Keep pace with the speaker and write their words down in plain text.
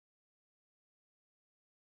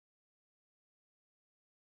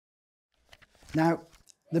Now,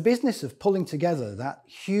 the business of pulling together that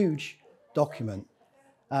huge document,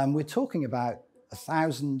 we're talking about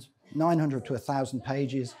 900 to 1,000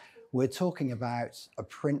 pages. We're talking about a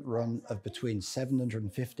print run of between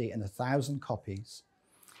 750 and 1,000 copies,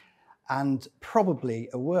 and probably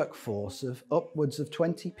a workforce of upwards of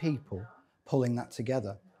 20 people pulling that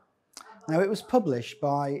together. Now, it was published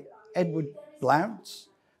by Edward Blount,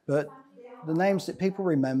 but the names that people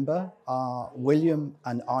remember are William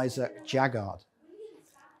and Isaac Jaggard,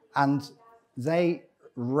 and they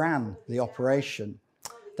ran the operation.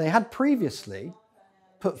 They had previously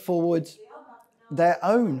put forward their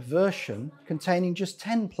own version containing just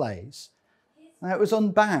 10 plays. Now, it was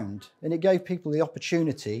unbound, and it gave people the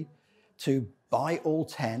opportunity to buy all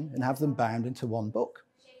 10 and have them bound into one book.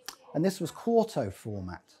 And this was quarto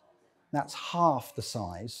format. That's half the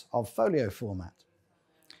size of folio format.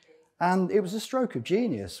 And it was a stroke of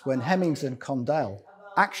genius when Heminges and Condell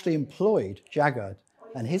actually employed Jaggard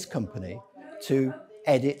and his company to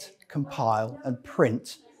edit, compile, and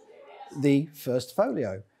print the first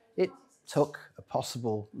folio. It took a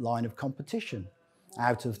possible line of competition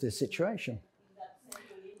out of this situation.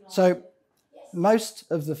 So most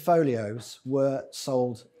of the folios were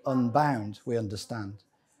sold unbound, we understand,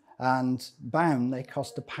 and bound they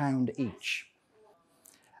cost £1 each.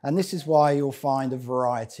 And this is why you'll find a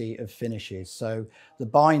variety of finishes. So the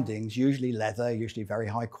bindings, usually leather, usually very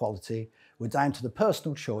high quality, were down to the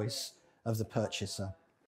personal choice of the purchaser.